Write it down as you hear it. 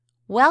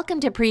Welcome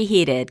to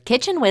Preheated,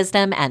 kitchen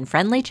wisdom and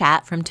friendly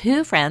chat from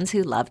two friends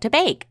who love to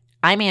bake.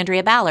 I'm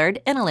Andrea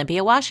Ballard in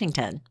Olympia,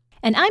 Washington.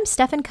 And I'm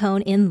Stefan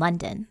Cohn in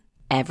London.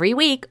 Every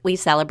week, we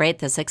celebrate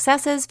the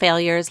successes,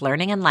 failures,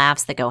 learning, and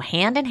laughs that go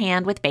hand in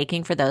hand with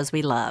baking for those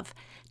we love.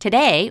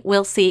 Today,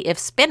 we'll see if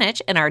spinach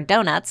in our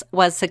donuts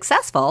was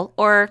successful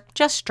or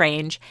just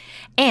strange.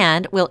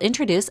 And we'll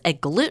introduce a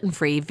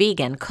gluten-free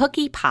vegan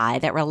cookie pie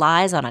that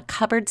relies on a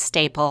cupboard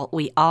staple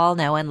we all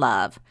know and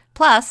love.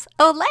 Plus,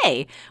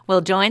 Olé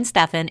will join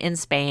Stefan in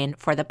Spain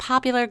for the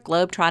popular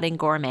Globetrotting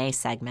Gourmet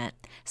segment.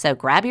 So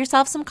grab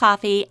yourself some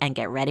coffee and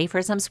get ready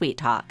for some sweet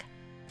talk.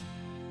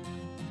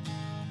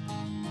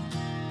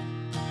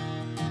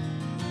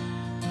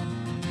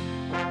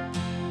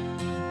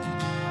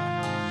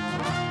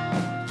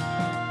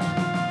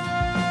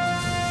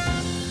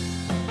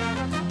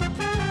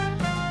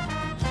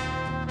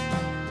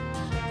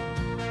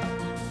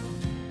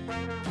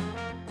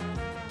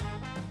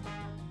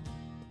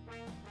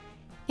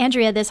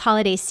 Andrea, this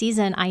holiday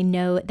season, I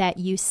know that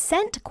you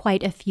sent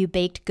quite a few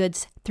baked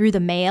goods through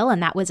the mail,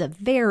 and that was a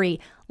very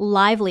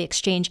lively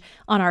exchange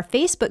on our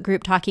Facebook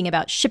group talking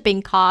about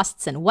shipping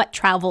costs and what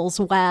travels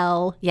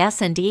well. Yes,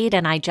 indeed.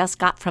 And I just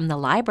got from the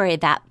library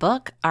that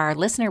book our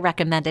listener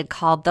recommended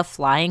called The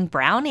Flying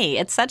Brownie.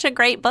 It's such a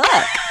great book.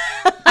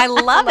 I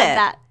love it.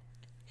 That.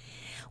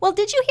 Well,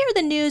 did you hear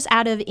the news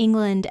out of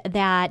England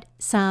that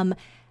some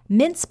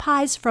mince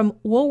pies from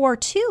World War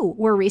II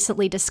were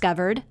recently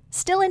discovered,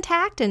 still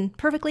intact and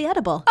perfectly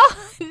edible?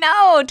 Oh,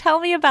 no. Tell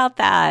me about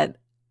that.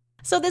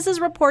 So this is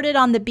reported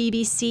on the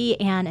BBC,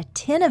 and a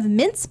tin of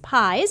mince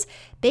pies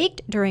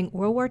baked during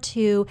World War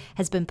II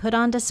has been put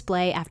on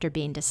display after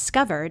being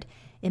discovered,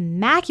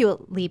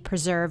 immaculately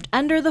preserved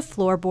under the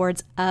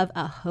floorboards of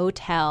a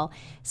hotel.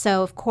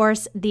 So, of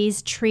course,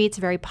 these treats,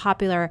 very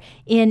popular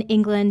in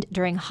England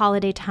during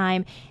holiday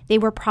time, they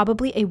were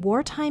probably a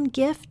wartime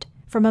gift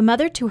from a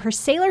mother to her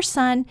sailor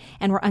son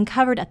and were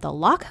uncovered at the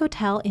Lock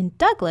Hotel in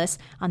Douglas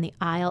on the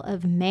Isle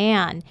of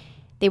Man.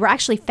 They were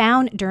actually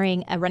found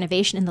during a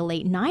renovation in the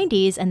late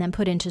 90s and then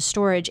put into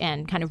storage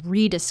and kind of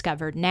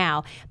rediscovered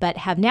now, but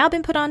have now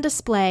been put on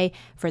display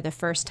for the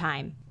first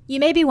time.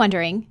 You may be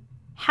wondering,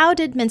 how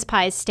did mince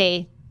pies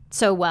stay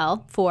so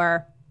well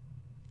for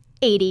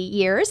 80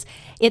 years?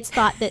 It's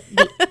thought that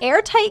the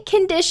airtight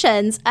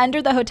conditions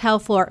under the hotel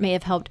floor may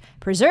have helped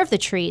preserve the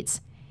treats.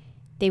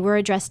 They were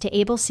addressed to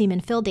able seaman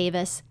Phil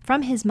Davis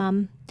from his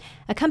mom,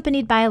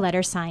 accompanied by a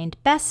letter signed,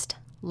 "Best,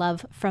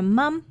 love from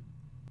Mum."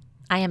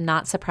 I am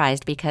not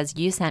surprised because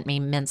you sent me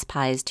mince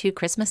pies 2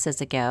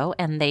 Christmases ago,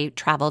 and they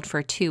traveled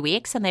for 2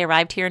 weeks, and they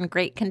arrived here in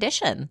great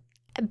condition.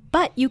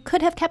 But you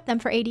could have kept them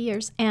for 80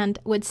 years and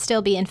would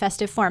still be in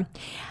festive form.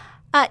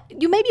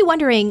 You may be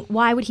wondering,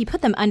 why would he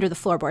put them under the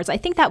floorboards? I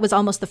think that was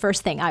almost the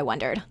first thing I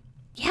wondered.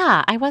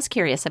 Yeah, I was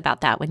curious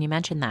about that when you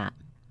mentioned that.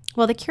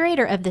 Well, the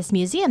curator of this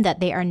museum that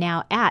they are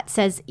now at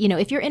says,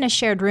 if you're in a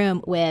shared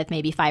room with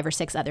maybe 5 or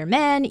 6 other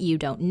men, you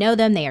don't know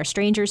them, they are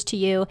strangers to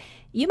you,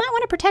 you might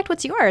want to protect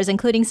what's yours,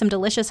 including some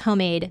delicious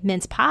homemade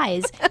mince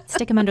pies.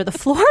 Stick them under the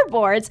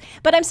floorboards.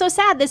 But I'm so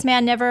sad this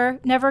man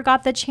never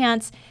got the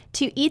chance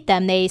to eat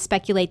them. They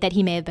speculate that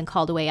he may have been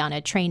called away on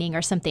a training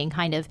or something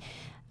kind of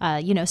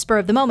spur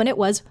of the moment. It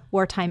was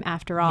wartime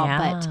after all.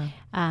 Yeah.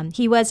 But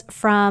he was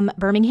from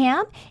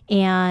Birmingham,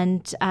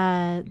 and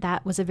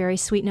that was a very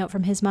sweet note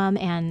from his mom.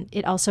 And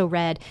it also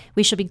read,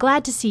 "We shall be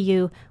glad to see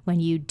you when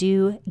you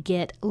do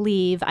get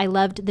leave." I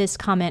loved this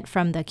comment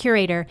from the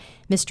curator,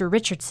 Mr.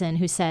 Richardson,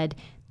 who said,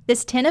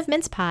 "This tin of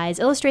mince pies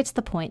illustrates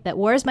the point that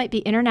wars might be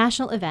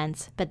international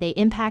events, but they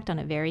impact on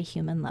a very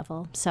human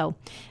level." So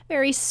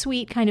very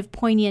sweet, kind of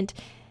poignant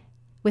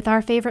with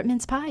our favorite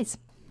mince pies.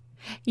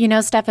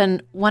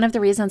 Stefan, one of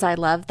the reasons I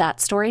love that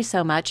story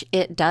so much,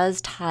 it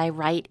does tie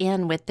right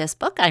in with this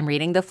book I'm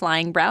reading, The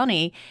Flying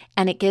Brownie,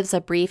 and it gives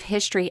a brief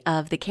history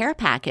of the care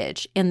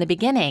package in the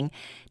beginning.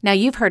 Now,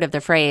 you've heard of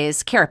the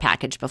phrase care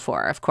package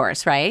before, of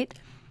course, right?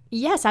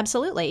 Yes,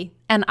 absolutely.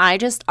 And I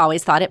just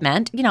always thought it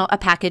meant, a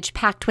package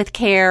packed with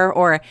care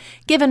or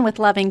given with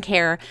loving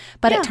care.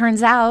 But It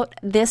turns out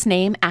this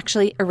name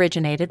actually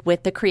originated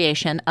with the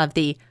creation of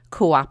the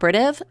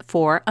Cooperative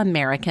for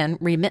American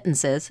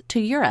Remittances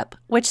to Europe,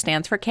 which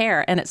stands for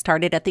CARE, and it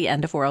started at the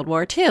end of World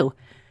War II.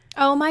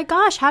 Oh my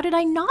gosh, how did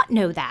I not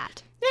know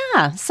that?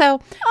 Yeah, so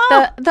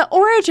the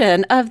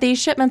origin of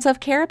these shipments of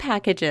care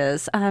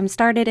packages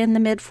started in the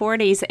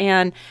mid-40s,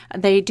 and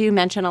they do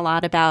mention a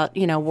lot about,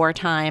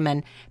 wartime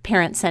and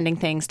parents sending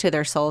things to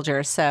their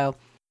soldiers, so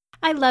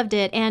I loved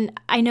it, and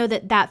I know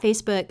that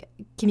Facebook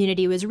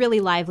community was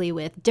really lively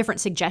with different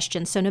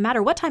suggestions. So no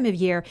matter what time of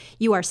year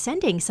you are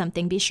sending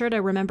something, be sure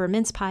to remember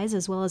mince pies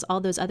as well as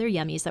all those other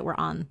yummies that were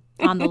on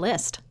the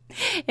list.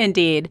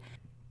 Indeed.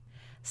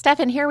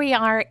 Stefan, here we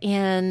are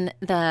in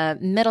the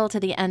middle to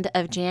the end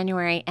of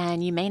January,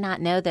 and you may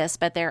not know this,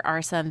 but there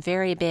are some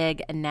very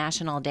big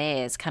national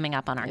days coming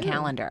up on our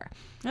calendar.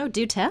 Oh,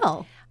 do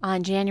tell.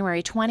 On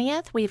January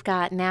 20th, we've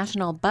got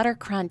National Butter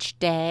Crunch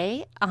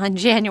Day. On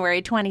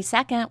January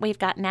 22nd, we've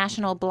got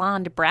National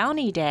Blonde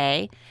Brownie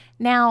Day.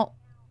 Now,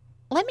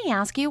 let me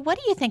ask you, what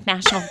do you think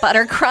National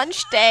Butter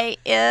Crunch Day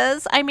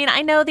is? I mean,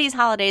 I know these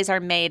holidays are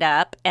made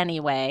up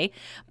anyway,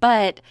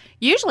 but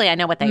usually I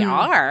know what they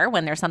are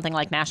when there's something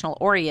like National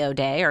Oreo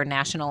Day or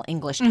National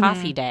English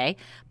Toffee Day.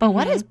 But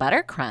what is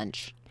Butter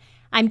Crunch?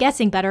 I'm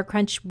guessing Butter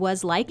Crunch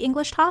was like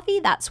English toffee.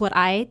 That's what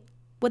I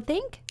would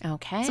think.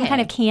 Okay. Some kind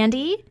of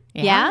candy.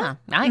 Yeah?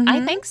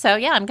 I think so.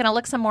 Yeah, I'm going to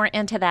look some more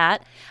into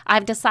that.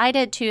 I've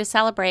decided to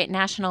celebrate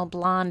National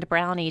Blonde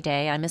Brownie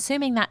Day. I'm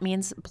assuming that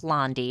means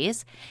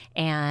blondies.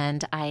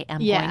 And I am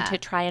going to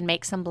try and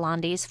make some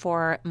blondies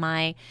for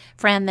my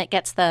friend that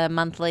gets the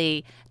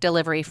monthly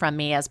delivery from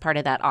me as part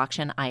of that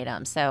auction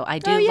item. So I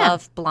do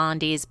love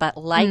blondies, but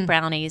like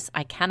brownies,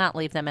 I cannot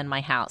leave them in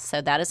my house.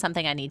 So that is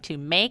something I need to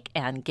make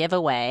and give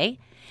away.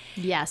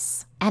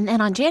 Yes. And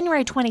then on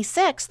January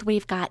 26th,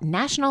 we've got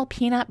National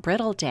Peanut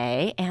Brittle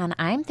Day, and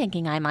I'm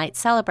thinking I might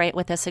celebrate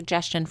with a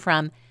suggestion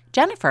from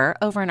Jennifer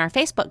over in our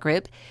Facebook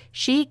group.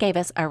 She gave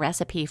us a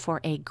recipe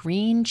for a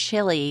green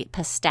chili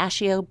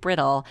pistachio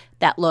brittle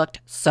that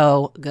looked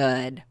so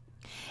good.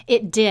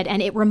 It did,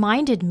 and it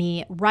reminded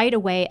me right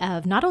away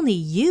of not only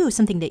you,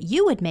 something that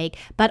you would make,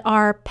 but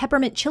our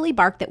peppermint chili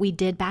bark that we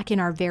did back in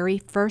our very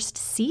first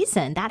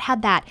season. That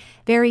had that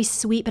very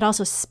sweet but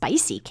also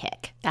spicy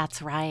kick.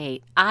 That's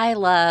right. I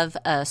love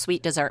a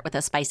sweet dessert with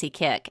a spicy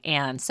kick,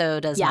 and so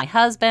does my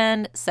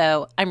husband.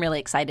 So I'm really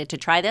excited to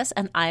try this,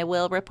 and I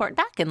will report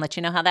back and let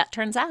you know how that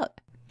turns out.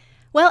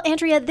 Well,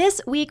 Andrea,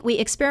 this week we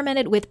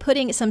experimented with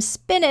putting some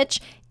spinach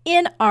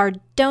in our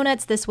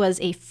donuts. This was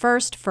a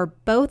first for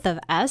both of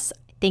us.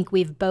 Think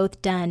we've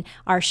both done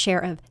our share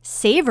of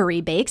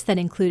savory bakes that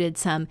included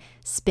some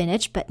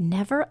spinach, but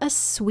never a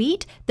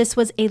sweet. This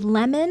was a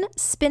lemon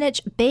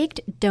spinach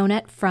baked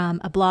donut from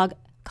a blog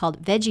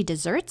called Veggie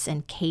Desserts,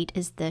 and Kate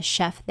is the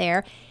chef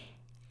there.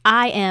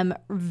 I am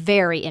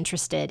very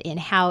interested in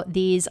how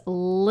these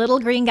little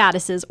green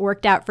goddesses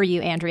worked out for you,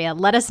 Andrea.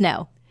 Let us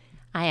know.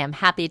 I am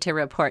happy to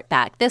report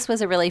back. This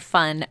was a really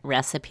fun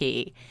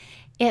recipe.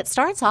 It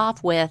starts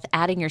off with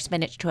adding your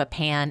spinach to a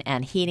pan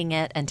and heating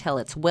it until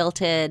it's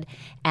wilted.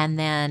 And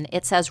then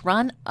it says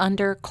run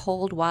under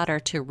cold water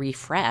to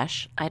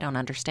refresh. I don't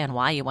understand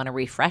why you want to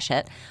refresh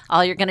it.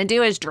 All you're going to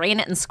do is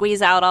drain it and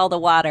squeeze out all the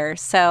water.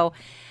 So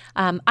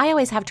I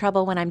always have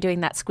trouble when I'm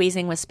doing that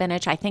squeezing with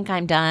spinach. I think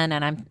I'm done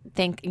and I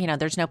think,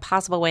 there's no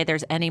possible way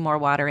there's any more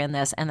water in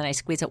this. And then I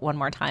squeeze it one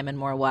more time and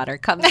more water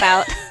comes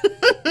out.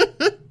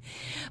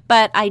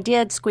 But I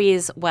did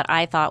squeeze what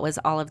I thought was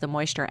all of the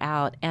moisture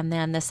out. And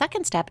then the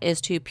second step is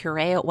to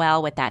puree it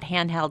well with that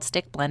handheld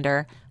stick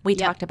blender. We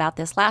talked about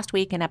this last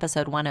week in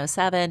episode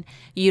 107.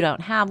 You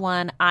don't have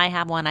one. I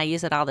have one. I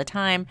use it all the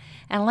time.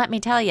 And let me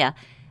tell you,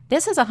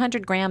 this is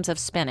 100 grams of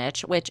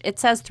spinach, which it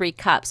says 3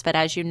 cups. But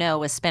as you know,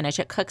 with spinach,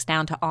 it cooks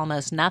down to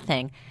almost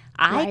nothing.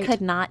 I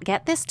could not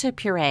get this to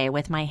puree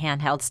with my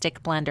handheld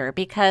stick blender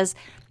because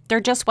there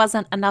just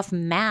wasn't enough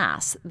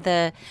mass.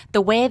 The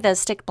way the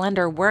stick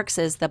blender works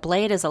is the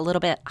blade is a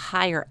little bit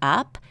higher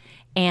up,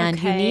 and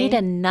you need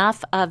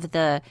enough of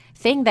the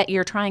thing that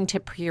you're trying to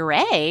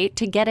puree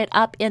to get it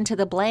up into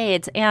the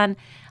blades. And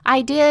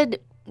I did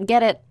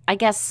get it, I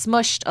guess,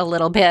 smushed a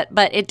little bit,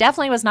 but it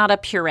definitely was not a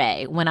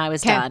puree when I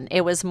was done.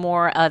 It was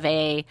more of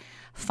a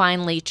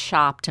finely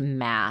chopped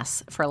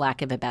mass, for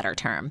lack of a better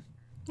term.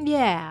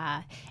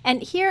 Yeah.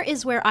 And here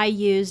is where I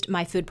used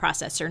my food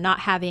processor,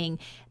 not having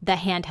the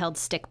handheld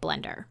stick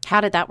blender.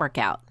 How did that work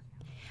out?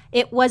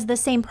 It was the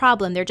same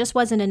problem. There just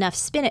wasn't enough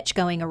spinach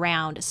going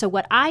around. So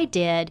what I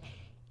did,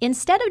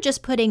 instead of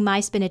just putting my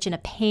spinach in a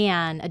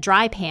pan, a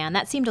dry pan,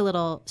 that seemed a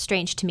little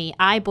strange to me.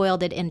 I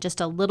boiled it in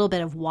just a little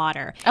bit of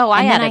water. Oh,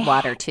 I added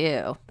water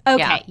too.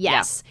 Okay,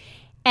 yes. Yeah.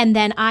 And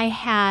then I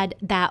had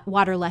that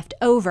water left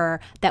over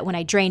that when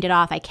I drained it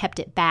off, I kept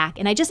it back.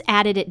 And I just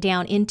added it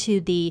down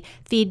into the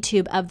feed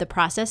tube of the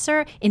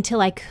processor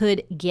until I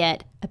could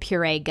get a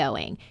puree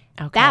going.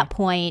 Okay. At that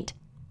point,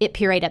 it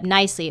pureed up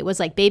nicely. It was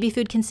like baby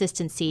food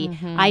consistency.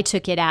 Mm-hmm. I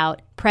took it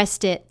out,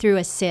 pressed it through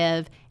a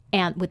sieve,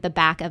 and with the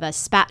back of a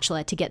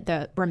spatula to get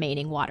the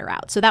remaining water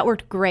out. So that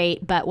worked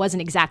great, but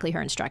wasn't exactly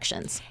her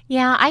instructions.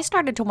 Yeah, I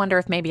started to wonder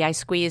if maybe I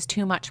squeezed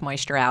too much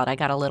moisture out. I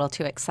got a little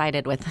too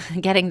excited with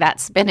getting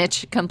that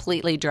spinach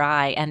completely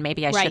dry, and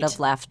maybe I should have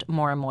left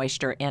more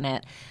moisture in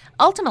it.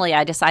 Ultimately,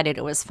 I decided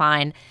it was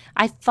fine.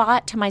 I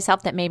thought to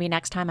myself that maybe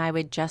next time I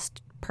would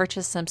just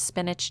purchase some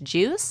spinach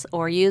juice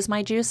or use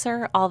my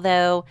juicer,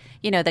 although,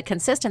 the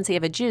consistency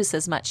of a juice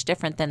is much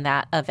different than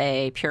that of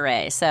a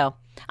puree. So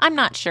I'm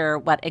not sure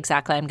what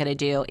exactly I'm going to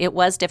do. It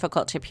was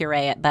difficult to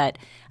puree it, but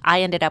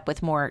I ended up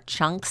with more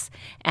chunks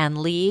and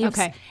leaves.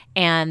 Okay.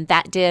 And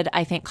that did,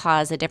 I think,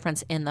 cause a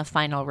difference in the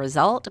final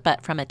result.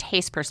 But from a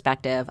taste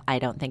perspective, I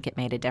don't think it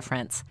made a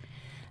difference.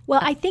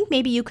 Well, I think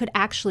maybe you could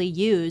actually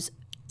use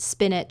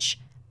spinach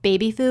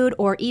baby food,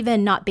 or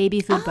even not baby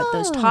food, but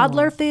those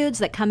toddler foods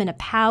that come in a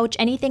pouch,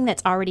 anything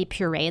that's already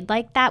pureed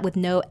like that with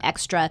no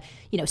extra,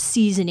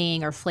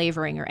 seasoning or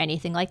flavoring or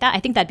anything like that. I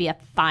think that'd be a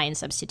fine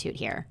substitute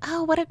here.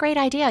 Oh, what a great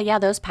idea. Yeah,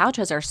 those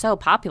pouches are so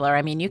popular.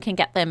 I mean, you can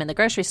get them in the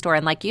grocery store.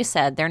 And like you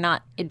said, they're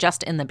not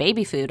just in the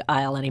baby food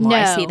aisle anymore. No.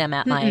 I see them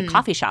at my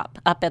coffee shop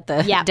up at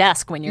the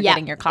desk when you're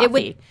getting your coffee. It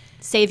would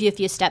save you a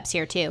few steps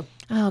here too.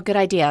 Oh, good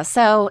idea.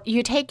 So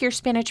you take your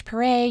spinach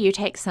puree, you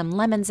take some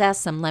lemon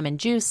zest, some lemon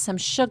juice, some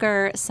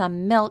sugar,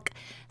 some milk,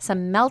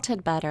 some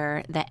melted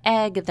butter, the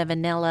egg, the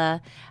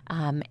vanilla,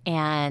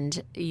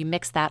 and you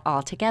mix that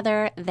all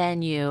together.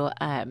 Then you,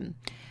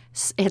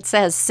 it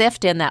says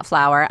sift in that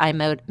flour. I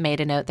made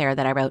a note there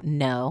that I wrote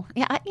no.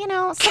 Yeah,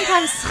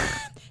 sometimes.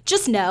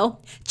 Just no.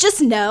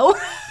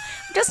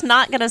 Just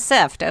not going to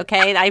sift,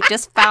 okay? I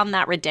just found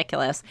that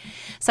ridiculous.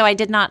 So I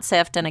did not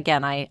sift, and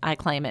again, I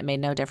claim it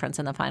made no difference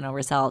in the final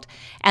result.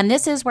 And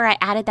this is where I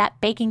added that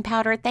baking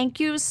powder.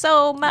 Thank you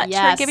so much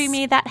for giving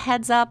me that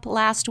heads up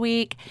last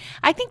week.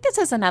 I think this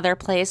is another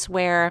place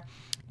where,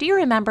 do you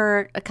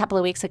remember a couple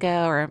of weeks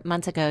ago or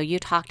months ago, you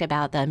talked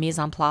about the mise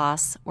en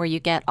place, where you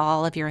get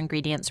all of your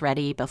ingredients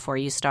ready before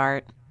you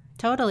start?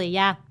 Totally,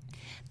 yeah.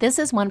 This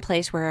is one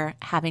place where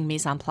having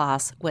mise en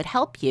place would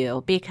help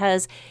you,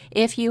 because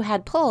if you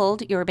had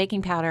pulled your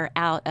baking powder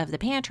out of the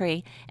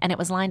pantry and it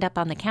was lined up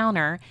on the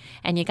counter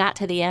and you got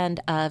to the end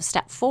of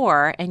step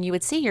 4 and you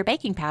would see your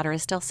baking powder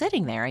is still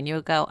sitting there and you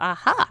would go,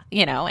 aha,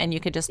 and you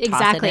could just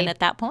toss it in at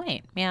that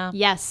point. Yeah.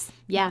 Yes.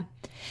 Yeah.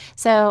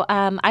 So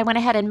I went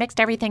ahead and mixed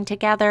everything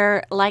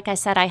together. Like I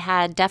said, I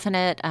had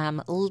definite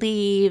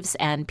leaves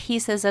and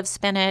pieces of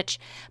spinach,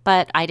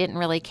 but I didn't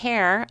really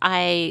care.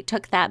 I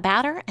took that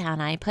batter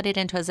and I put it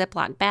into a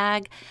Ziploc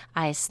bag.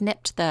 I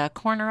snipped the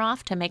corner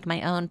off to make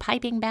my own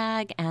piping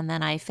bag, and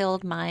then I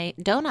filled my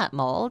donut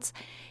molds.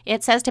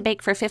 It says to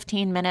bake for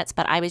 15 minutes,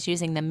 but I was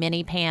using the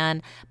mini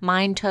pan.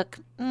 Mine took...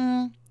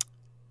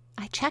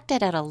 I checked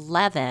it at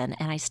 11,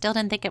 and I still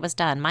didn't think it was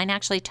done. Mine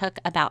actually took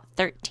about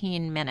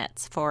 13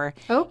 minutes for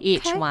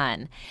each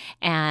one.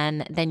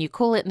 And then you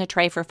cool it in the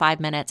tray for 5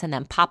 minutes and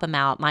then pop them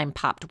out. Mine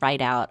popped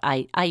right out.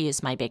 I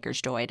used my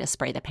Baker's Joy to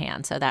spray the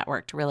pan, so that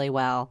worked really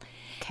well.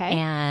 Okay.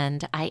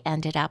 And I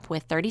ended up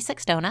with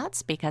 36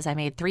 donuts because I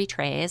made 3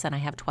 trays, and I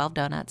have 12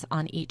 donuts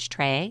on each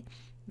tray.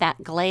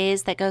 That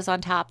glaze that goes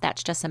on top,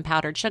 that's just some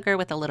powdered sugar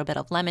with a little bit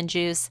of lemon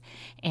juice,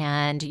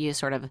 and you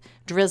sort of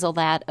drizzle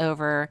that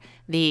over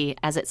the,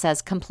 as it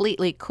says,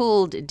 completely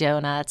cooled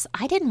donuts.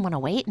 I didn't want to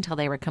wait until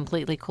they were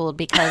completely cooled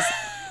because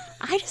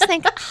I just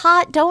think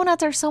hot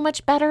donuts are so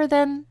much better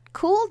than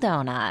cool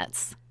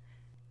donuts.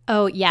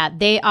 Oh, yeah,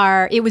 they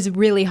are. It was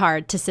really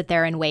hard to sit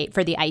there and wait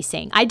for the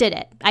icing. I did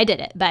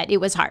it, but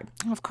it was hard.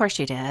 Of course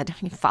you did.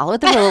 You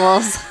followed the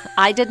rules.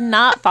 I did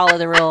not follow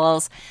the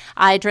rules.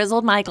 I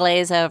drizzled my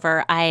glaze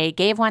over. I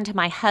gave one to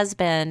my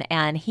husband,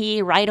 and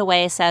he right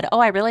away said, "Oh,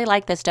 I really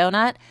like this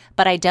donut,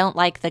 but I don't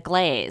like the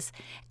glaze."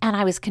 And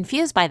I was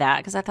confused by that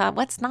because I thought,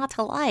 what's not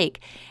to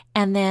like?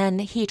 And then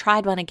he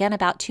tried one again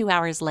about 2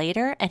 hours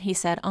later, and he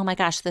said, "Oh my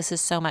gosh, this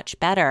is so much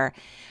better."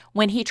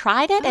 When he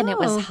tried it and it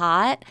was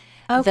hot,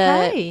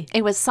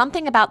 it was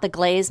something about the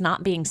glaze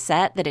not being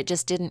set that it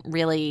just didn't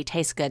really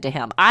taste good to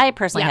him. I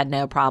personally had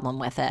no problem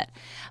with it.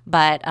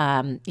 But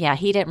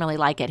he didn't really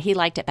like it. He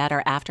liked it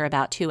better after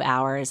about 2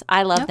 hours.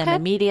 I love them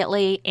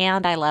immediately,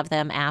 and I love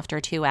them after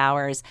 2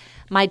 hours.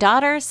 My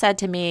daughter said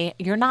to me,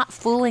 "You're not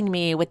fooling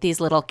me with these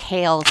little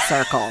kale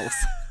circles."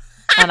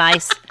 And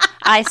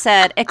I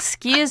said,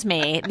 "Excuse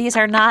me, these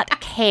are not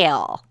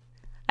kale."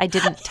 I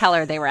didn't tell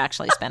her they were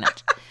actually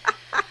spinach.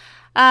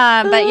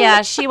 But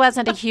yeah, she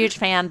wasn't a huge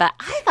fan, but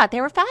I thought they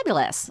were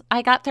fabulous.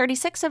 I got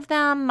 36 of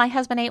them. My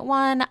husband ate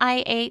 1.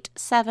 I ate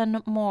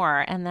 7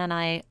 more, and then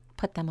I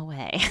put them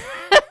away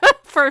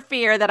for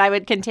fear that I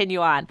would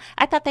continue on.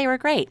 I thought they were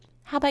great.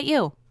 How about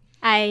you?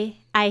 I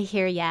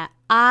hear ya.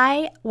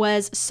 I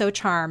was so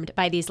charmed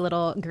by these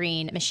little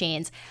green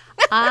machines.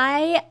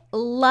 I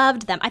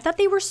loved them. I thought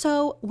they were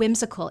so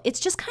whimsical. It's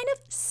just kind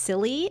of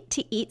silly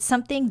to eat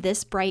something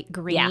this bright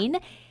green. Yeah.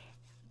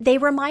 They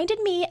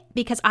reminded me,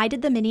 because I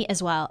did the mini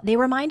as well, they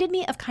reminded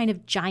me of kind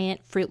of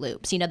giant Fruit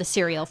Loops, the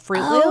cereal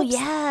Fruit Loops. Oh,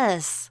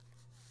 yes.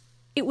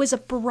 It was a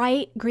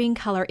bright green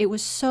color. It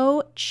was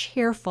so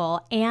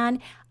cheerful, and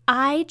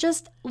I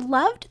just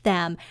loved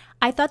them.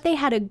 I thought they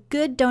had a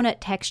good donut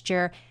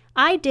texture.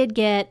 I did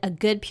get a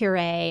good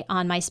puree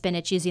on my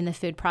spinach using the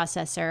food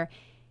processor,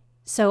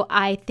 so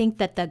I think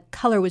that the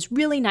color was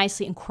really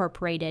nicely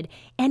incorporated,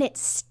 and it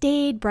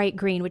stayed bright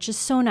green, which is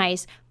so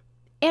nice.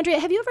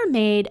 Andrea, have you ever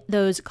made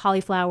those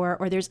cauliflower,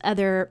 or there's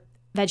other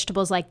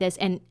vegetables like this,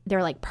 and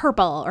they're like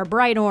purple or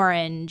bright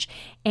orange,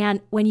 and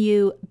when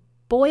you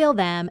boil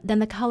them, then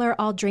the color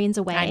all drains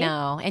away? I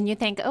know. And you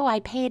think, oh,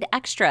 I paid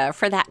extra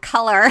for that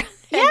color,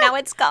 and now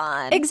it's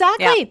gone.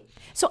 Exactly. Yeah.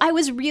 So I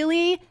was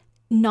really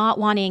not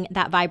wanting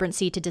that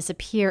vibrancy to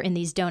disappear in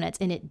these donuts,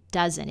 and it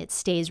doesn't. It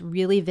stays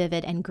really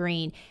vivid and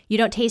green. You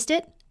don't taste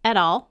it at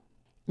all?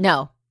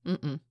 No.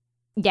 Mm-mm.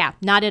 Yeah,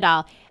 not at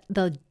all.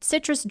 The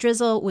citrus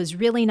drizzle was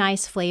really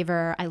nice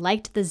flavor. I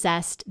liked the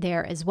zest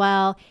there as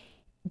well.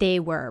 They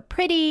were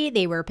pretty,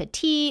 they were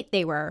petite,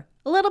 they were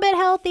a little bit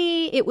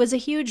healthy. It was a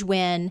huge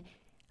win.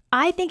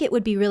 I think it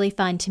would be really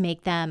fun to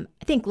make them.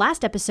 I think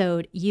last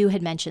episode you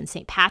had mentioned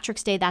St.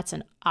 Patrick's Day. That's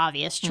an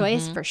obvious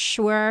choice for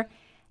sure.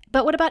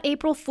 But what about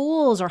April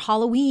Fools or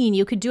Halloween?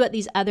 You could do it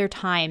these other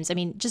times. I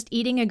mean, just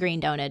eating a green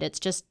donut,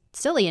 it's just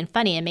silly and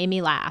funny and made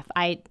me laugh.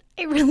 I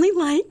really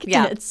liked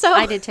it. So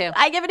I did too.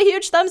 I give it a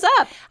huge thumbs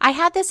up. I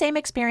had the same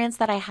experience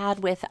that I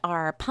had with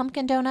our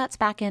pumpkin donuts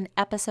back in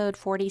episode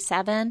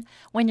 47.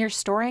 When you're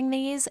storing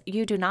these,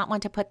 you do not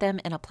want to put them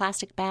in a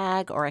plastic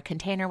bag or a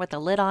container with a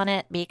lid on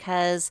it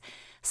because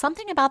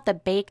something about the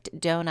baked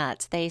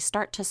donuts, they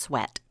start to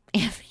sweat.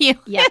 If you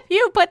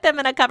put them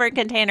in a covered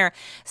container.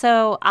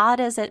 So odd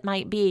as it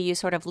might be, you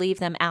sort of leave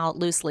them out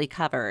loosely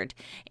covered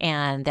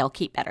and they'll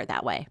keep better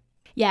that way.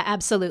 Yeah,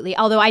 absolutely.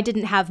 Although I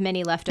didn't have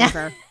many left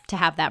over to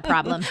have that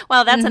problem.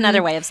 Well, that's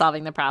another way of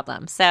solving the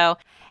problem. So,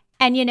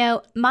 and you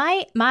know,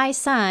 my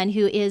son,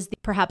 who is the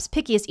perhaps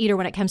pickiest eater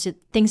when it comes to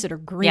things that are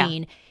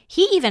green,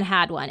 he even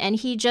had one, and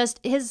he just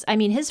his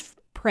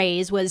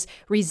praise was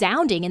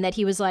resounding in that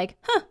he was like,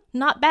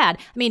 not bad.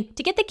 I mean,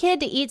 to get the kid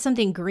to eat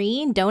something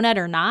green, donut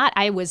or not,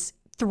 I was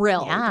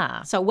thrilled.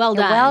 Yeah. So well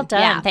done. Well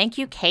done. Yeah. Thank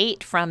you,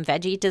 Kate from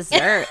Veggie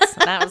Desserts.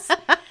 That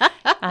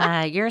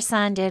was your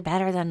son did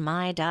better than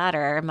my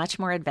daughter. Much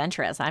more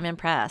adventurous. I'm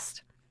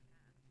impressed.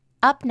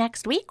 Up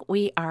next week,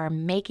 we are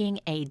making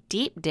a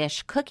deep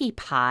dish cookie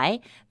pie.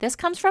 This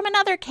comes from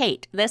another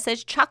Kate. This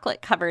is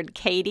chocolate-covered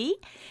Katie.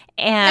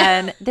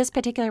 And this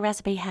particular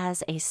recipe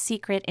has a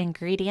secret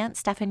ingredient.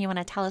 Stefan, you want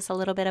to tell us a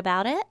little bit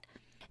about it?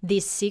 The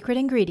secret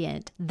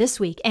ingredient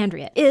this week,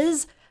 Andrea,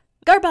 is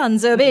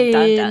garbanzo beans.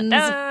 Dun, dun,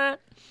 dun.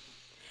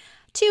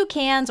 2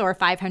 cans or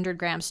 500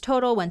 grams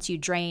total. Once you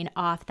drain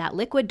off that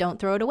liquid, don't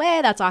throw it away.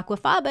 That's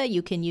aquafaba.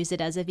 You can use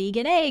it as a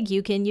vegan egg.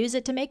 You can use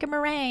it to make a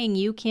meringue.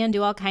 You can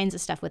do all kinds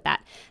of stuff with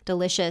that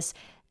delicious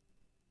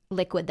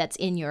liquid that's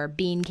in your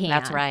bean can.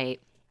 That's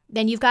right.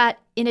 Then you've got,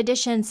 in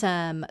addition,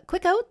 some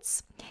quick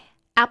oats,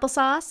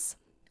 applesauce,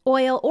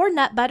 oil or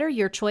nut butter,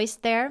 your choice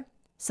there,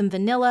 some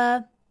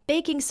vanilla,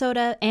 baking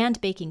soda and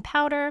baking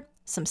powder,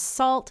 some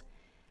salt,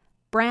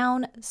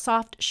 brown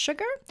soft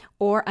sugar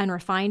or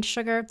unrefined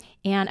sugar,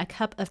 and a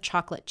cup of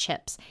chocolate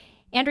chips.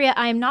 Andrea,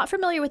 I am not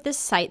familiar with this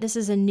site. This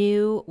is a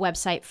new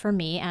website for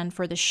me and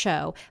for the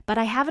show, but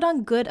I have it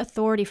on good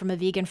authority from a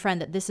vegan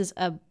friend that this is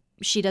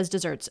she does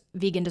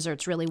vegan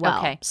desserts really well.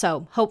 Okay.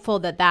 So hopeful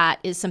that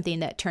is something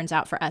that turns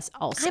out for us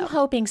also. I'm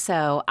hoping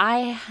so.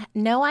 I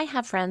know I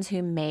have friends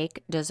who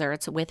make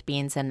desserts with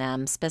beans in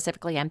them.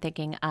 Specifically, I'm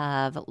thinking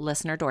of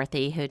listener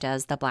Dorothy, who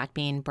does the black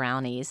bean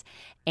brownies.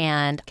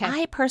 And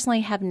I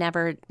personally have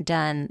never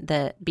done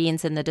the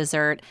beans in the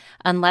dessert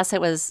unless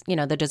it was,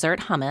 the dessert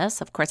hummus.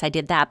 Of course, I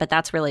did that, but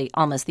that's really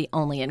almost the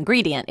only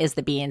ingredient is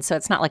the beans. So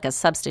it's not like a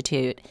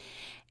substitute.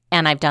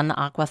 And I've done the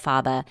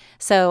aquafaba.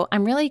 So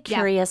I'm really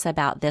curious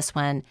about this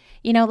one.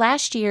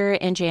 Last year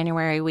in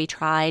January, we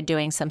tried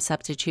doing some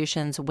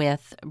substitutions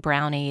with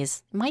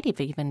brownies. Might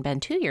have even been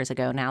 2 years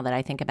ago now that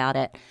I think about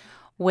it.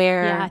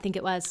 Yeah, I think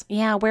it was.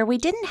 Yeah, where we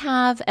didn't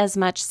have as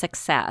much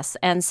success.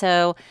 And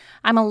so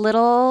I'm a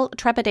little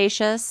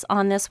trepidatious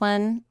on this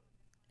one.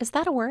 Is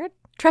that a word?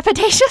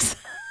 Trepidatious?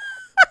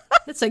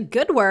 It's a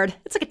good word.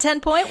 It's like a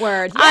 10-point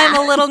word. Yeah. I'm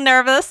a little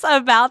nervous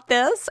about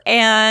this,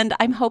 and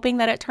I'm hoping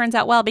that it turns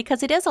out well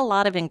because it is a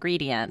lot of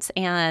ingredients.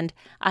 And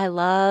I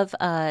love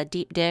a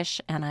deep dish,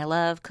 and I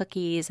love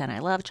cookies, and I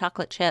love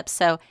chocolate chips.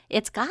 So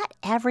it's got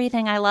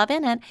everything I love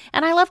in it,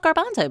 and I love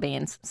garbanzo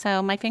beans.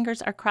 So my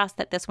fingers are crossed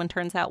that this one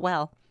turns out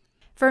well.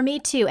 For me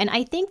too. And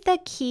I think the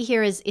key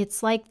here is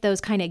it's like those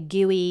kind of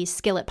gooey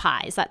skillet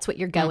pies. That's what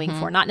you're going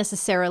for, not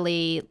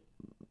necessarily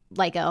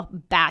like a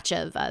batch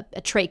of a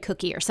tray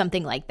cookie or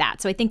something like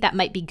that. So I think that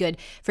might be good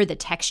for the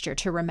texture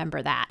to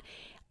remember that.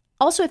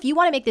 Also, if you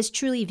want to make this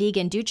truly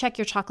vegan, do check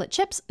your chocolate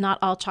chips. Not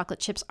all chocolate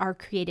chips are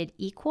created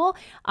equal.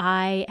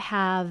 I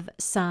have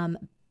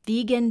some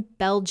vegan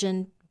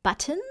Belgian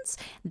buttons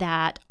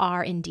that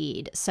are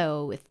indeed.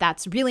 So if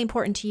that's really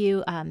important to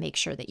you, make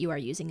sure that you are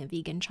using a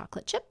vegan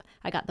chocolate chip.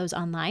 I got those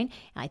online.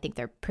 I think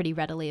they're pretty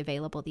readily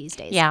available these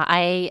days. Yeah,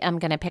 I am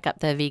going to pick up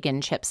the vegan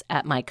chips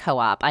at my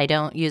co-op. I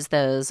don't use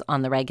those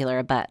on the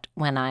regular, but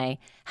when I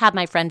have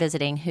my friend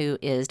visiting who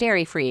is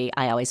dairy-free,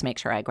 I always make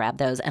sure I grab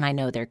those, and I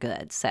know they're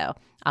good. So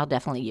I'll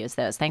definitely use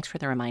those. Thanks for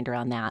the reminder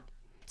on that.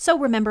 So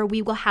remember,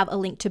 we will have a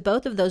link to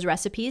both of those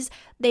recipes.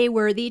 They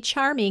were the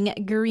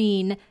charming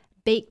green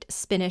baked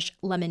spinach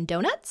lemon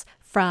donuts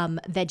from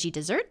Veggie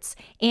Desserts.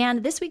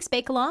 And this week's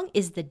bake-along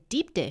is the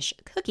deep dish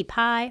cookie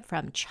pie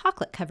from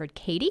Chocolate Covered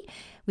Katie.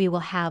 We will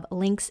have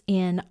links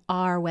in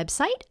our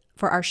website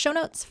for our show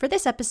notes for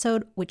this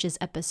episode, which is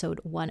episode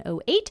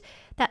 108.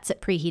 That's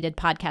at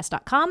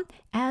preheatedpodcast.com,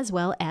 as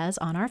well as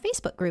on our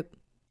Facebook group.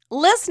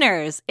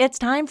 Listeners, it's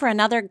time for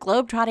another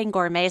Globetrotting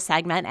Gourmet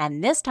segment,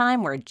 and this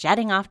time we're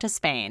jetting off to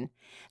Spain.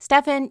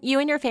 Stefan, you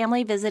and your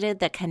family visited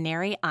the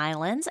Canary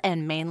Islands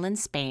and mainland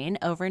Spain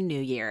over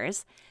New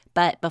Year's.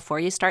 But before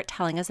you start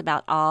telling us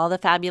about all the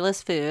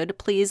fabulous food,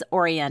 please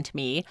orient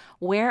me.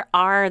 Where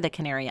are the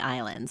Canary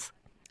Islands?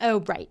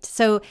 Oh, right.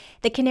 So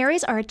the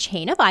Canaries are a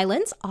chain of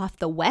islands off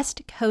the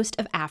west coast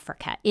of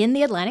Africa in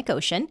the Atlantic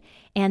Ocean,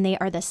 and they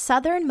are the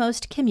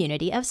southernmost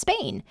community of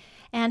Spain.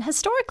 And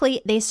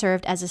historically, they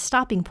served as a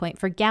stopping point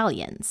for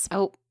galleons.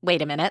 Oh,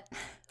 wait a minute.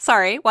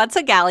 Sorry, what's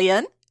a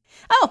galleon?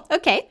 Oh,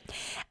 okay.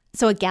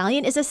 So a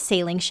galleon is a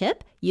sailing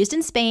ship used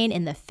in Spain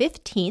in the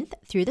 15th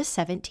through the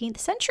 17th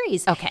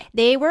centuries. Okay.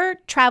 They were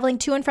traveling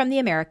to and from the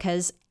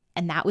Americas,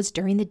 and that was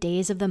during the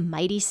days of the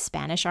mighty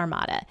Spanish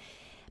Armada.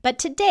 But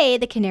today,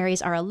 the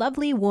Canaries are a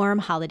lovely, warm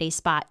holiday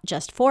spot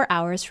just 4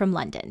 hours from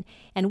London.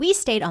 And we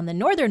stayed on the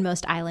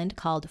northernmost island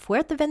called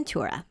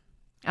Fuerteventura.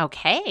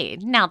 Okay,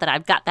 now that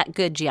I've got that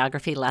good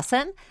geography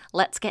lesson,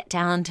 let's get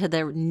down to the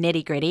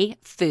nitty-gritty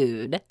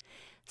food.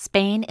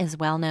 Spain is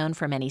well known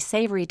for many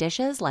savory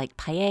dishes like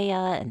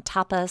paella and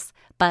tapas,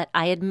 but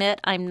I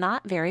admit I'm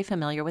not very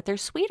familiar with their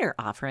sweeter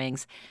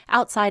offerings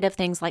outside of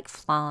things like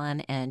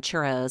flan and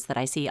churros that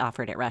I see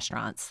offered at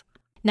restaurants.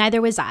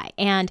 Neither was I,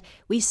 and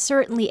we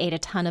certainly ate a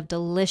ton of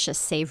delicious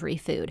savory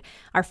food,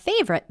 our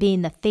favorite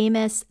being the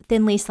famous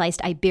thinly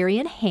sliced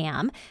Iberian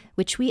ham,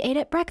 which we ate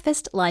at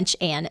breakfast, lunch,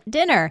 and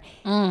dinner.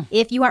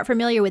 If you aren't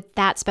familiar with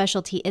that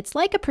specialty, it's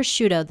like a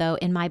prosciutto, though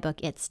in my book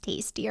it's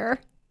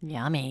tastier.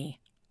 Yummy.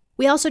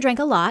 We also drank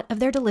a lot of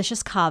their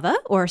delicious cava,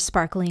 or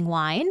sparkling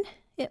wine.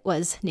 It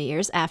was New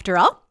Year's after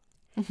all.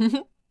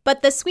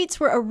 But the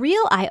sweets were a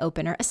real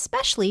eye-opener,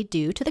 especially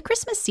due to the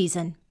Christmas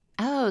season.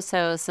 Oh,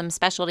 so some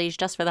specialties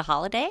just for the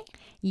holiday?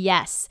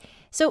 Yes.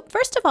 So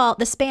first of all,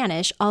 the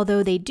Spanish,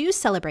 although they do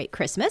celebrate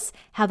Christmas,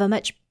 have a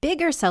much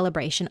bigger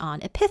celebration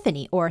on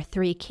Epiphany, or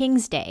Three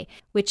Kings Day,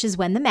 which is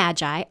when the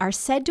Magi are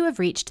said to have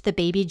reached the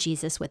baby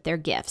Jesus with their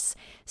gifts.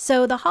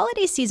 So the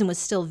holiday season was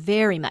still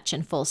very much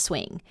in full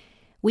swing.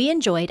 We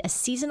enjoyed a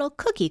seasonal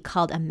cookie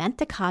called a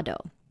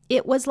mantecado.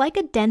 It was like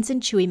a dense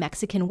and chewy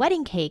Mexican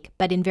wedding cake,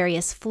 but in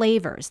various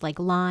flavors like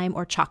lime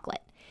or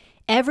chocolate.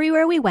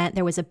 Everywhere we went,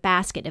 there was a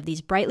basket of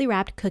these brightly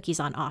wrapped cookies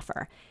on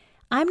offer.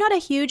 I'm not a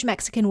huge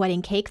Mexican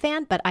wedding cake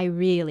fan, but I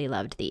really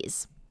loved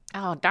these.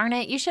 Oh, darn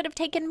it. You should have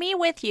taken me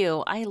with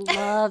you. I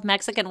love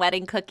Mexican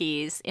wedding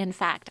cookies. In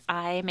fact,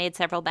 I made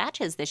several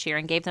batches this year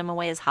and gave them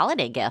away as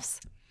holiday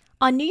gifts.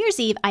 On New Year's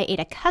Eve, I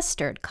ate a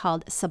custard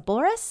called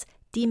Sabores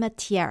de mi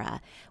Tierra,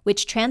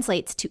 which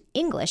translates to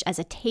English as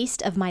a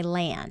taste of my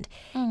land.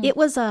 It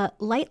was a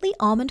lightly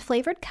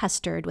almond-flavored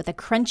custard with a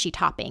crunchy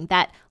topping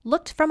that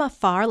looked from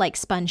afar like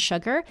spun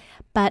sugar,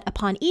 but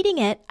upon eating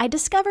it, I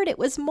discovered it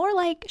was more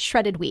like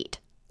shredded wheat.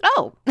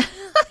 Oh,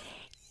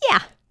 Yeah.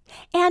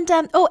 And,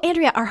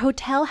 Andrea, our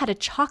hotel had a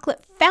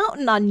chocolate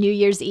fountain on New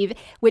Year's Eve,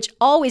 which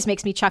always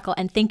makes me chuckle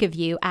and think of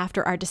you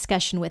after our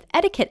discussion with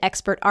etiquette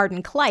expert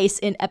Arden Kleiss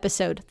in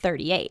episode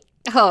 38.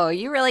 Oh,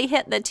 you really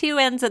hit the two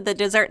ends of the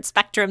dessert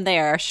spectrum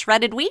there.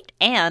 Shredded wheat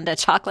and a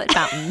chocolate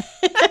fountain.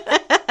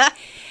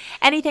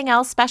 Anything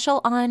else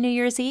special on New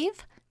Year's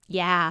Eve?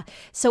 Yeah.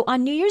 So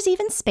on New Year's Eve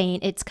in Spain,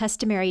 it's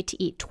customary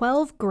to eat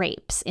 12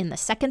 grapes in the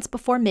seconds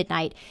before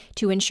midnight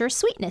to ensure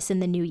sweetness in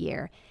the new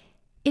year.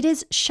 It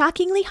is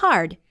shockingly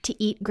hard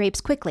to eat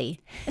grapes quickly,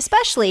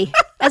 especially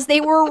as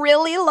they were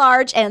really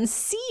large and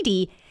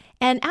seedy.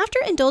 And after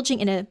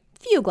indulging in a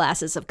few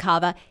glasses of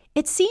cava,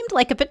 it seemed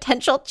like a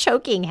potential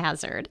choking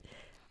hazard.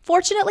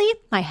 Fortunately,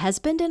 my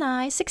husband and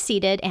I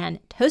succeeded and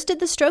toasted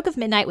the stroke of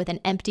midnight with an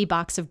empty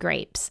box of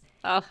grapes.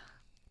 Oh.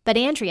 But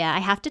Andrea, I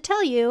have to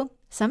tell you,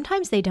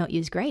 sometimes they don't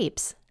use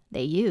grapes.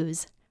 They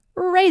use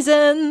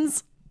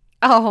raisins.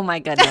 Oh, my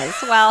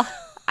goodness. Well,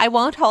 I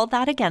won't hold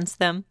that against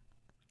them.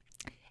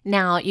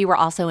 Now, you were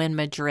also in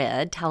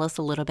Madrid. Tell us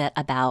a little bit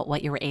about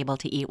what you were able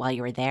to eat while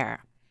you were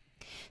there.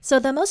 So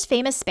the most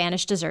famous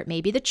Spanish dessert may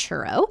be the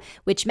churro,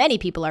 which many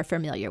people are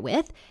familiar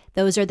with.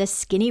 Those are the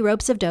skinny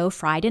ropes of dough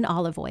fried in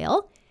olive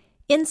oil.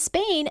 In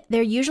Spain,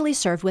 they're usually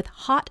served with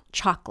hot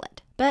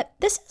chocolate, but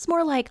this is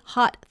more like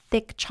hot,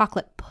 thick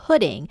chocolate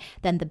pudding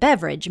than the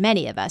beverage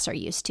many of us are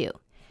used to.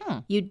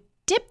 You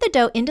dip the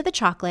dough into the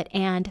chocolate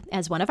and,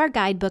 as one of our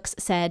guidebooks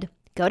said,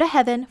 go to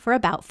heaven for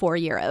about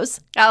 €4.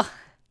 Oh,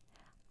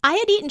 I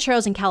had eaten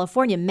churros in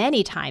California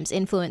many times,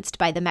 influenced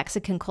by the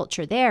Mexican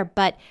culture there,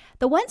 but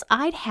the ones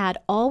I'd had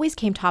always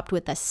came topped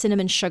with a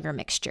cinnamon sugar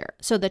mixture,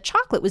 so the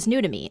chocolate was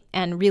new to me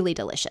and really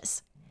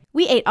delicious.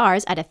 We ate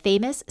ours at a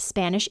famous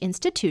Spanish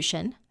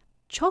institution,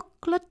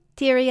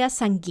 Chocolateria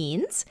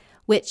Sanguins,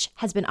 which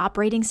has been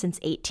operating since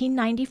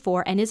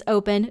 1894 and is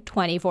open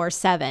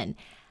 24/7.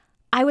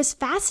 I was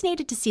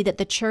fascinated to see that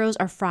the churros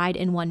are fried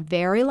in one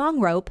very long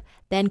rope,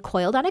 then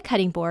coiled on a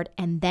cutting board,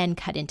 and then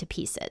cut into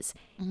pieces.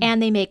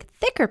 And they make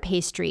thicker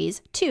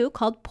pastries, too,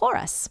 called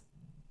porras.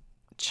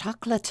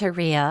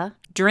 chocolateria,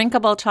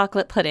 drinkable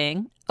chocolate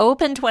pudding,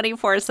 open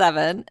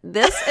 24/7.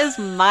 This is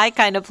my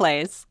kind of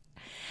place.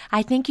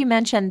 I think you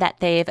mentioned that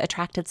they've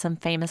attracted some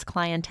famous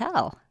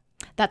clientele.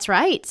 That's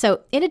right.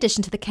 So in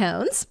addition to the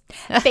cones,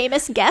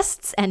 famous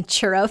guests and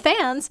churro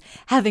fans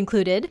have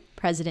included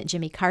President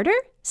Jimmy Carter,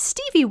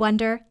 Stevie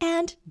Wonder,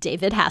 and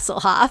David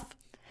Hasselhoff.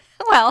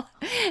 Well,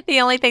 the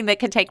only thing that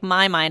could take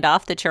my mind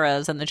off the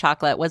churros and the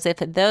chocolate was if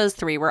those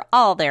three were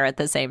all there at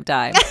the same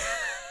time.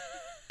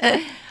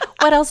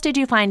 What else did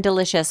you find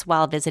delicious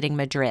while visiting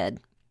Madrid?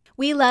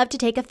 We love to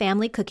take a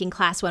family cooking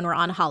class when we're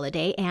on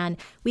holiday, and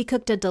we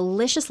cooked a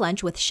delicious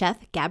lunch with Chef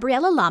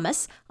Gabriela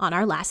Lamas on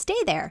our last day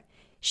there.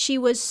 She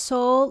was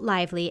so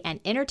lively and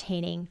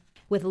entertaining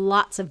with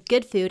lots of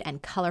good food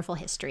and colorful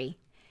history.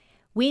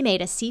 We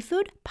made a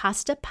seafood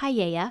pasta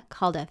paella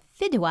called a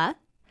fideuà,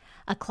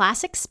 a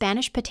classic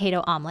Spanish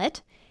potato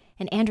omelet,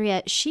 and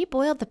Andrea, she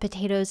boiled the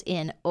potatoes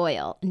in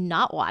oil,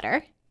 not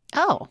water.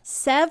 Oh.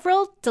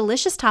 Several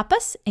delicious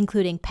tapas,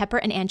 including pepper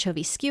and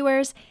anchovy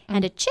skewers,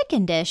 and a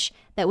chicken dish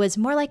that was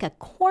more like a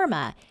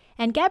korma.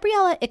 And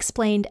Gabriela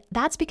explained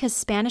that's because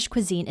Spanish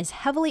cuisine is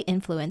heavily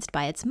influenced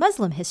by its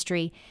Muslim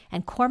history,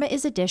 and korma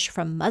is a dish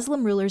from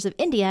Muslim rulers of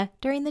India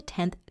during the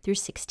 10th through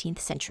 16th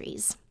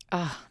centuries.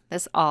 Oh,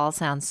 this all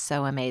sounds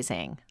so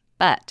amazing.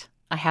 But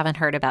I haven't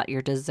heard about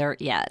your dessert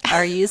yet.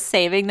 Are you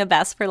saving the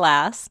best for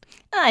last?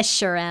 I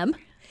sure am.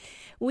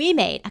 We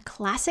made a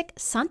classic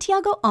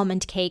Santiago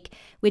almond cake,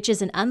 which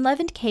is an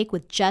unleavened cake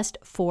with just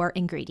 4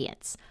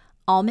 ingredients: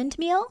 almond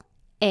meal,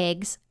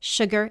 eggs,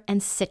 sugar,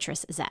 and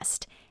citrus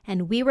zest.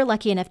 And we were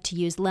lucky enough to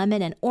use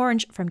lemon and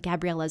orange from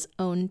Gabriela's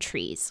own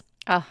trees.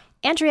 Oh.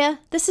 Andrea,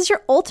 this is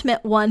your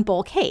ultimate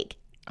one-bowl cake.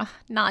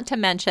 Not to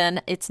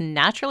mention, it's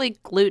naturally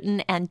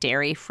gluten and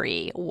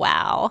dairy-free.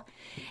 Wow.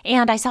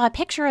 And I saw a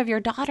picture of your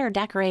daughter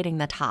decorating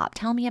the top.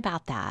 Tell me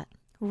about that.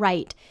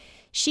 Right.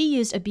 She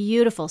used a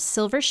beautiful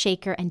silver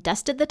shaker and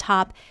dusted the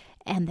top,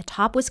 and the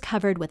top was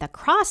covered with a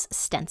cross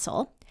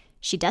stencil.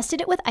 She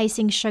dusted it with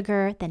icing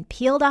sugar, then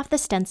peeled off the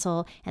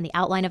stencil, and the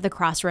outline of the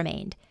cross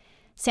remained.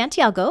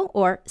 Santiago,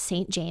 or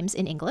Saint James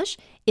in English,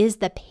 is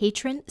the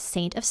patron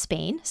saint of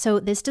Spain, so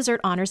this dessert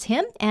honors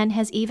him and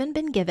has even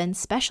been given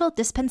special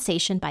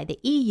dispensation by the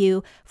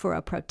EU for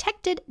a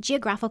protected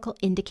geographical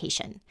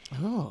indication.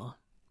 Oh.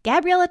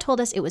 Gabriela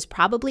told us it was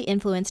probably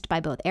influenced by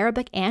both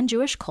Arabic and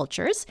Jewish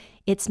cultures.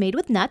 It's made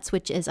with nuts,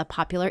 which is a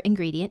popular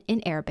ingredient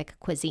in Arabic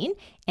cuisine,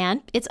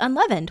 and it's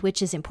unleavened,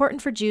 which is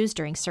important for Jews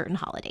during certain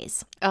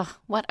holidays. Oh,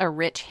 what a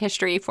rich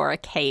history for a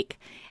cake.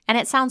 And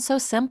it sounds so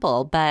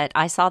simple, but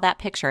I saw that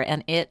picture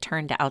and it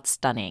turned out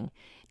stunning.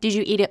 Did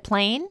you eat it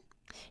plain?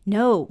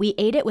 No, we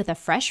ate it with a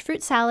fresh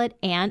fruit salad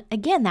and,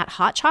 again, that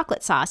hot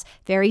chocolate sauce,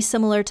 very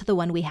similar to the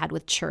one we had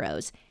with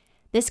churros.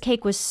 This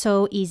cake was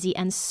so easy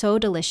and so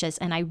delicious,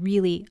 and I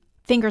really,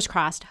 fingers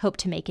crossed, hope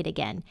to make it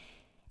again.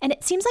 And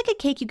it seems like a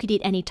cake you could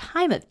eat any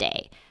time of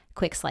day.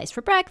 Quick slice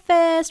for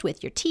breakfast,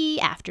 with your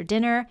tea, after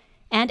dinner.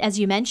 And as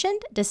you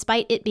mentioned,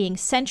 despite it being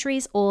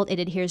centuries old, it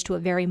adheres to a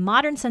very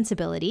modern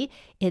sensibility.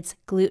 It's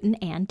gluten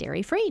and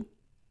dairy-free.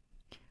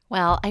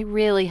 Well, I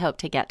really hope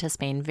to get to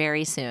Spain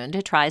very soon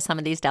to try some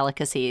of these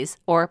delicacies,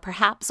 or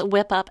perhaps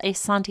whip up a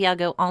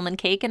Santiago almond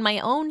cake in my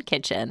own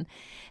kitchen.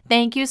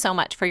 Thank you so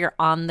much for your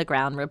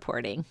on-the-ground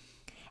reporting.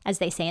 As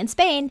they say in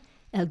Spain,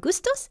 el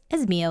gustos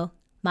es mío,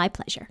 my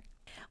pleasure.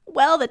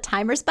 Well, the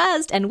timer's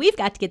buzzed, and we've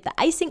got to get the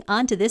icing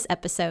onto this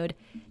episode.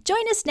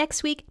 Join us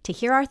next week to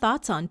hear our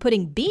thoughts on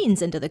putting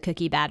beans into the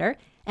cookie batter,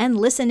 and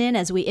listen in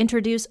as we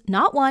introduce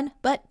not 1,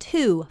 but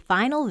 2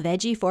 final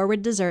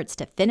veggie-forward desserts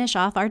to finish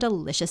off our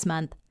delicious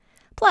month.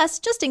 Plus,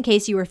 just in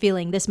case you were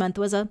feeling this month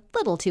was a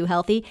little too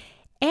healthy,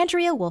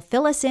 Andrea will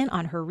fill us in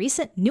on her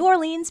recent New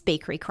Orleans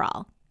bakery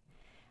crawl.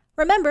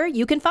 Remember,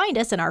 you can find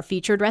us in our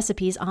featured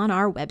recipes on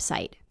our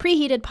website,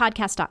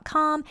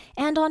 preheatedpodcast.com,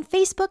 and on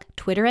Facebook,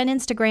 Twitter, and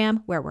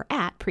Instagram, where we're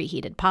at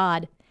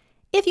preheatedpod.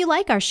 If you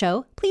like our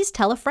show, please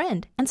tell a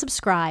friend and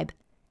subscribe.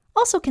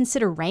 Also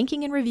consider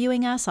ranking and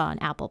reviewing us on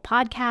Apple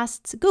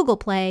Podcasts, Google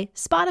Play,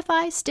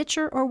 Spotify,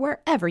 Stitcher, or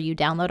wherever you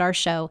download our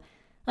show.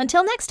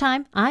 Until next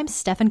time, I'm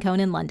Stefan Cohn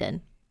in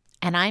London.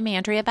 And I'm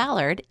Andrea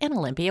Ballard in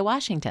Olympia,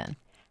 Washington.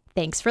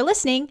 Thanks for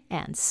listening,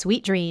 and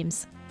sweet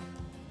dreams.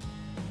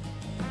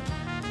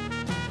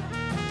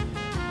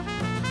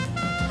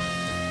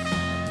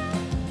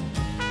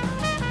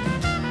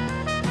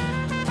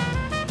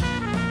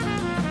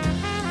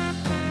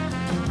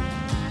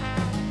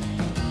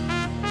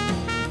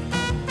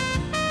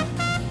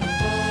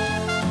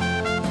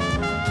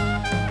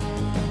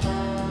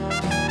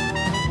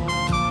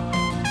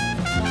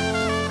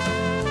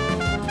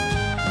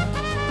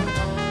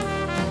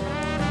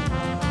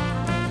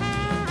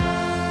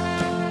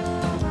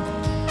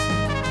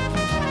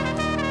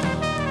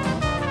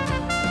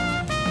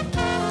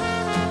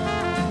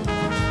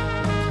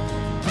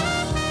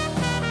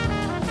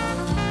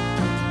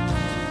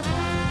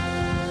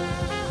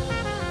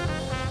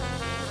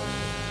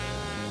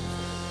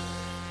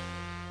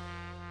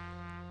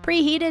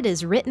 Preheated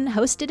is written,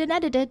 hosted, and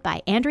edited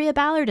by Andrea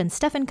Ballard and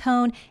Stefan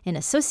Cohn in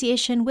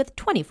association with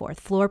 24th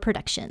Floor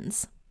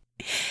Productions.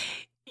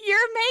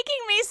 You're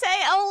making me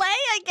say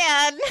Olay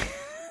again.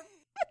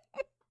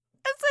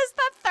 This is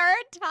the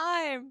 3rd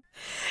time.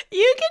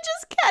 You can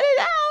just cut it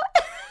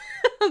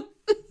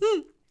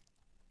out.